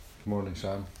Morning,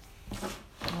 Sam.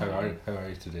 How are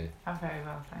you today? I'm very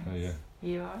well, thanks. How are you?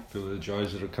 You are? Feel the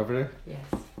joys of recovery? Yes.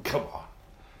 Come on.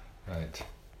 Right.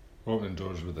 Opening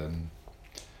doors within.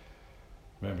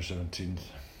 November 17th.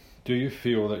 Do you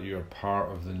feel that you are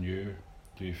part of the new?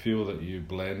 Do you feel that you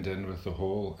blend in with the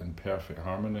whole in perfect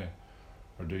harmony?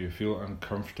 Or do you feel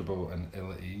uncomfortable and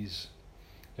ill at ease?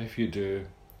 If you do,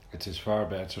 it is far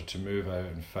better to move out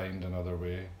and find another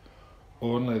way.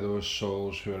 Only those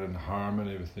souls who are in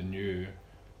harmony with the new,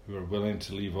 who are willing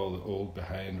to leave all the old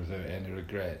behind without any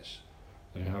regrets,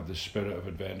 and who have the spirit of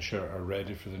adventure, are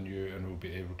ready for the new and will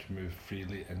be able to move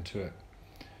freely into it.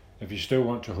 If you still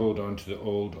want to hold on to the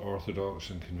old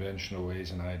orthodox and conventional ways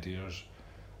and ideas,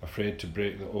 afraid to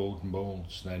break the old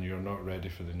moulds, then you are not ready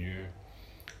for the new.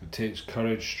 It takes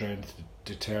courage, strength,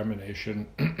 determination,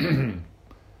 and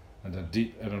a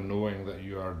deep inner knowing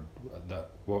that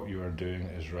what you are doing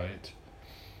is right.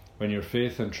 When your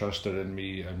faith and trust are in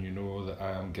me, and you know that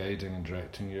I am guiding and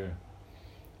directing you,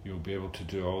 you'll be able to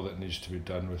do all that needs to be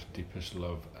done with deepest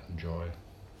love and joy.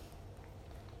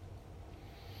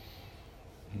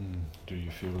 Do you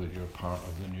feel that you're part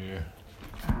of the new?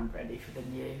 I'm ready for the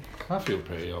new. I feel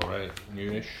pretty alright,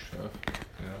 newish stuff,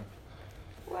 yeah.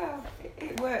 Well,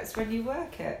 it works when you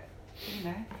work it. You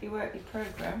know, if you work your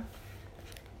programme.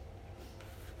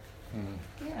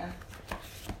 Yeah.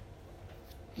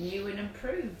 New and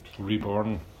improved.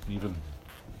 Reborn, even.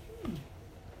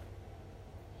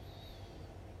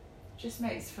 Just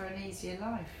makes for an easier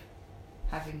life.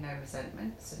 Having no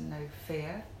resentments and no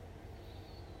fear.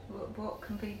 What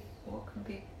can be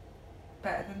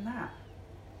better than that?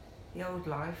 The old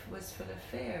life was full of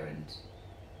fear and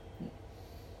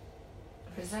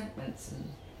resentments and...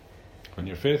 When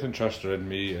your faith and trust are in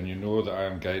me, and you know that I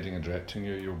am guiding and directing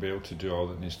you, you'll be able to do all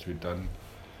that needs to be done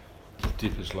with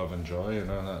deepest love and joy. You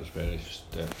know, that's very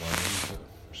step one, isn't it?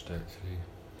 Step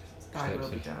three. I will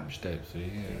be done. Step three,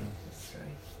 yeah. That's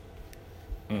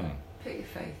three. Put your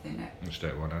faith in it. And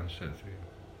step one and step three.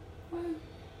 Well,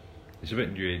 it's a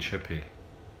bit new age hippie.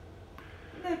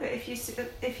 No, but if you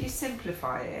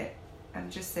simplify it and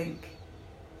just think,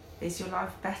 is your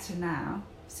life better now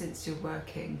since you're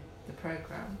working the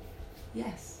programme?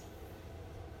 Yes.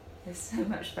 It's so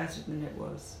much better than it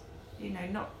was. You know,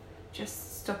 not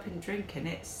just stopping drinking,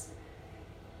 it's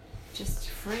just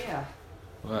freer,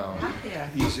 well, happier.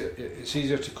 It's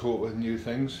easier to cope with new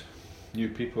things, new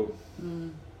people.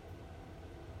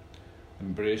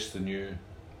 Embrace the new,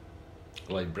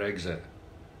 like Brexit.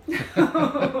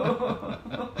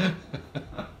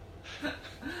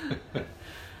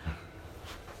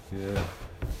 Yeah,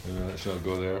 let's not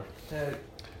go there.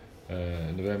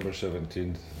 November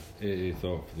 17th, AA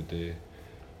thought for the day.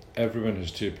 Everyone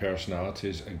has two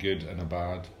personalities, a good and a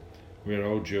bad. We are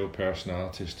all dual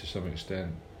personalities to some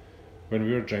extent. When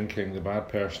we were drinking, the bad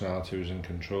personality was in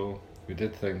control. We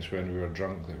did things when we were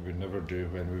drunk that we would never do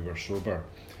when we were sober.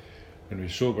 When we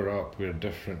sober up, we are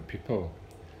different people.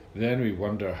 Then we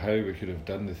wonder how we could have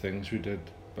done the things we did,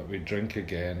 but we drink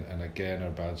again, and again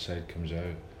our bad side comes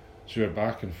out. So we're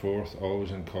back and forth,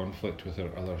 always in conflict with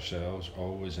our other selves,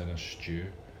 always in a stew.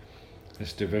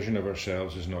 This division of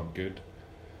ourselves is not good.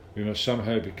 We must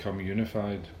somehow become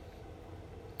unified.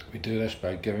 We do this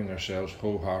by giving ourselves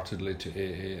wholeheartedly to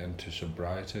AA and to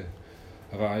sobriety.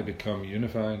 Have I become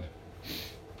unified?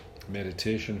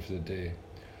 Meditation for the day.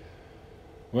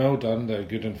 Well done, thou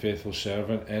good and faithful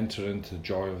servant, enter into the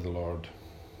joy of the Lord.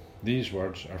 These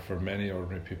words are for many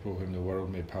ordinary people whom the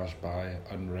world may pass by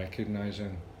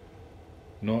unrecognising.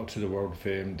 Not to the world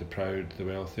famed, the proud, the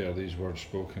wealthy are these words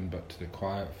spoken, but to the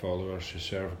quiet followers who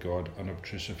serve God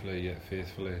unobtrusively yet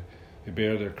faithfully, who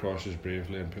bear their crosses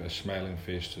bravely and put a smiling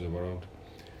face to the world.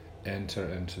 Enter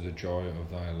into the joy of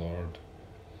thy Lord.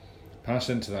 Pass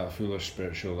into that foolish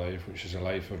spiritual life, which is a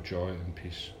life of joy and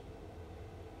peace.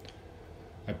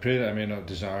 I pray that I may not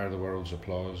desire the world's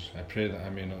applause. I pray that I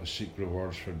may not seek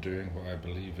rewards for doing what I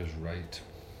believe is right.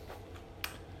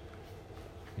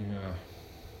 Yeah.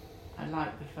 I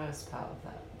like the first part of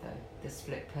that, the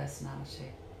split personality.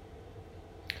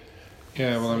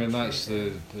 Yeah, well, I mean, that's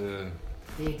the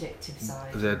addictive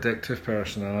side. The addictive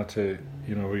personality,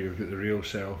 you know, where you've got the real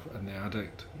self and the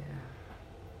addict.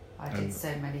 Yeah. I did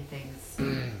so many things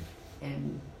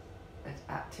in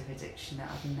active addiction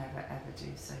that I'd never ever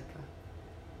do sober.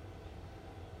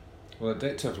 Well,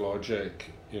 addictive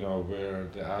logic, you know, where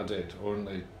the addict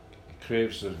only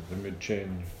craves the mood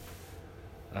change,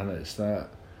 and it's that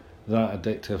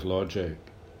addictive logic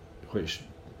which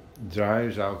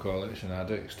drives alcoholics and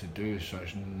addicts to do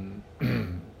such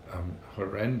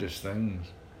horrendous things,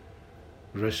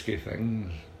 risky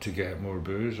things, to get more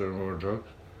booze or more drugs.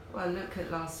 Well, look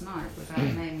at last night without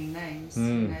naming names.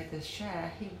 You know, the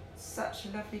Cher. He was such a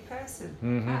lovely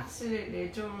person, absolutely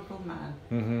adorable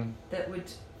man that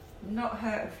would not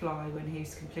hurt a fly when he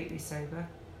was completely sober,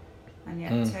 and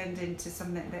yet turned into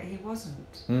something that he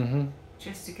wasn't.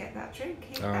 Just to get that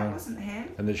drink, that wasn't him.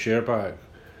 And the Cher back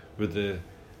with the,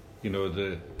 you know,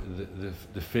 the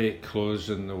fake clothes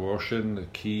in the washing, the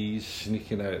keys,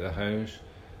 sneaking out of the house,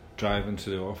 driving to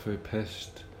the office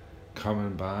pissed,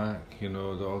 coming back, you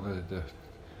know, all the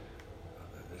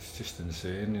it's just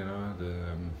insane, you know,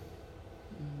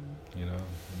 you know,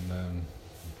 and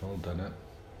we've all done it.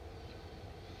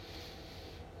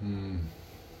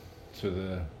 So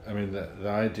the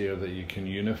idea that you can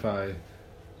unify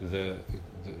the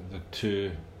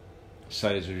two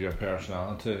sides of your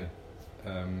personality,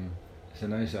 it's a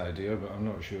nice idea, but I'm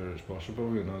not sure it's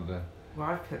possible, you know. Well,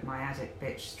 I've put my addict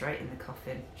bitch straight in the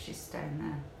coffin. She's staying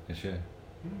there. Is she?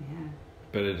 Oh, yeah.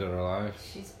 Buried her alive?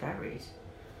 She's buried.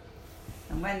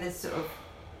 And when this sort of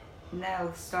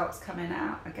nail starts coming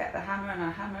out, I get the hammer and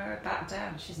I hammer her back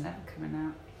down. She's never coming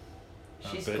out.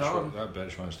 She's gone. That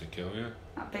bitch wants to kill you.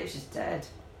 That bitch is dead.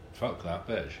 Fuck that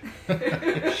bitch.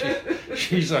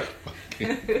 she's a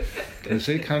fucking... Can I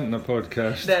say cunt in a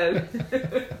podcast? No.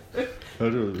 Oh,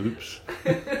 oops.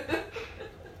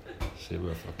 Say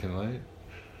we're fucking light.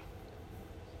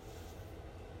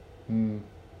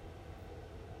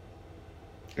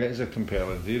 It is a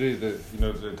compelling theory that, you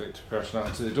know, the addictive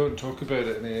personality. They don't talk about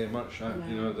it any much. No.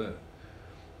 You know,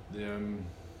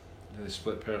 the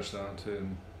split personality.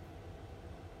 And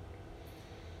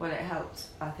well, it helped,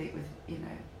 I think, with, you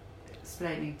know,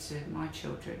 explaining to my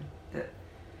children that,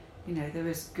 you know, there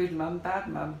was good mum, bad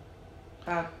mum.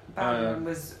 Bad mum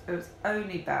was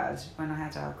only bad when I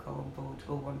had alcohol on board,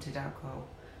 or wanted alcohol,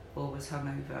 or was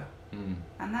hungover,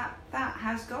 and that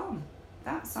has gone.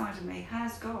 That side of me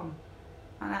has gone,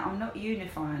 and I'm not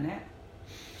unifying it.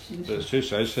 But it's two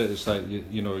sides to it. It's like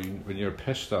you know, when you're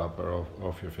pissed up or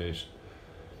off your face,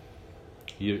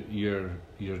 your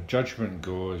judgment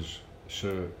goes.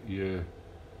 So you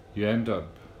end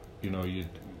up, you know, you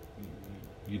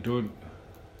don't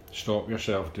stop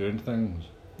yourself doing things.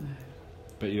 No.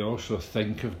 But you also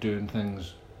think of doing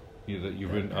things that you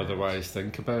wouldn't otherwise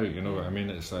think about, you know what I mean?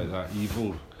 It's like that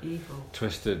evil,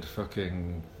 twisted,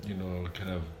 fucking, you know, kind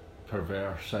of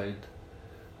perverse side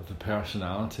of the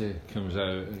personality comes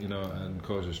out, you know, and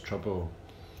causes trouble,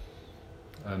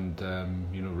 and,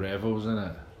 you know, revels in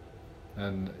it.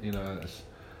 And, you know, it's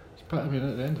but I mean,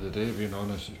 at the end of the day, being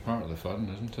honest, it's part of the fun,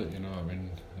 isn't it? You know, I mean,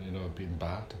 you know, being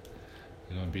bad,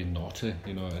 you know, and being naughty,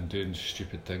 you know, and doing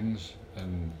stupid things,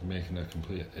 and making a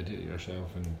complete idiot of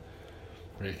yourself, and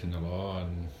breaking the law,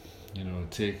 and, you know,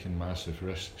 taking massive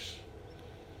risks.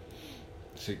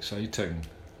 It's exciting,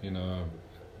 you know.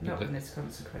 Not when there's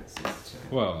consequences to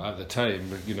it. Well, at the time,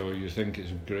 you know, you think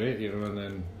it's great, you know, and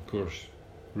then, of course,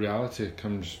 reality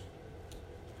comes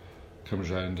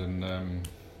round, and,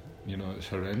 you know, it's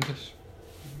horrendous.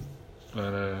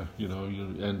 And, you know,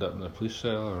 you end up in a police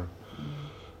cell or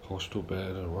hospital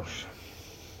bed or worse.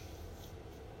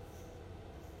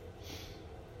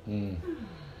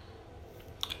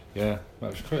 Yeah,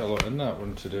 there's quite a lot in that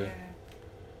one today.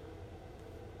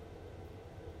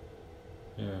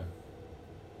 Yeah.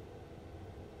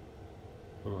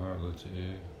 Wholeheartedly to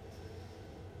you.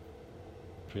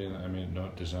 Feeling, I mean,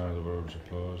 not desire the world's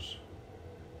applause.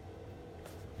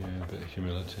 Yeah, a bit of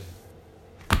humility.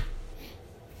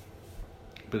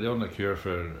 But the only cure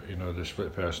for, you know, the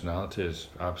split personality is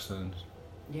abstinence.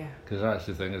 Yeah. Because that's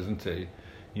the thing, isn't it?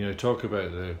 You know, talk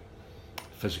about the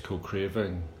physical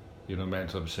craving, you know,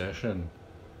 mental obsession,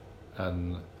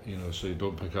 and, you know, so you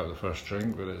don't pick up the first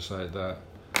drink, but it's like that.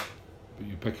 But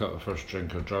you pick up the first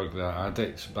drink or drug, the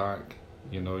addict's back.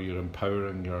 You know, you're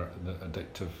empowering the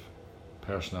addictive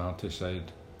personality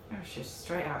side. Oh, it's just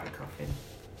straight out of the coffin.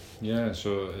 Yeah,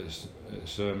 so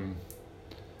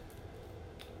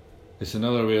it's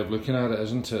another way of looking at it,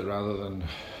 isn't it? Rather than,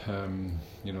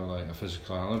 you know, like a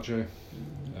physical allergy,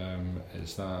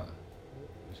 it's that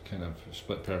it's kind of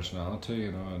split personality,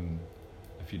 you know. And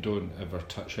if you don't ever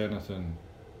touch anything,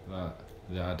 that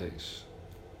the addict's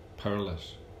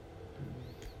powerless.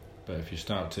 But if you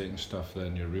start taking stuff,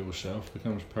 then your real self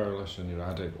becomes powerless, and your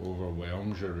addict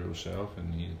overwhelms your real self,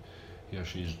 and he or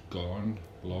she's gone,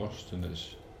 lost, and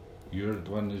it's you're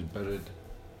the one who's buried.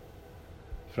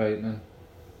 Frightening.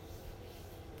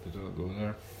 They don't go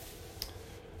there.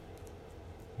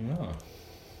 Yeah.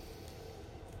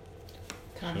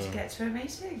 Time to get to a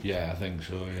meeting. Yeah, I think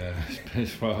so, yeah.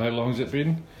 Well, how long's it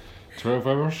been? 12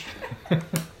 hours?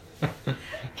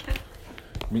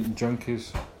 Meeting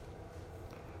junkies.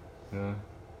 Yeah.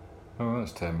 Oh,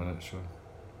 that's 10 minutes, so.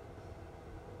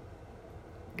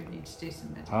 We need to do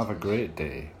some meditation. Have a great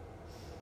day.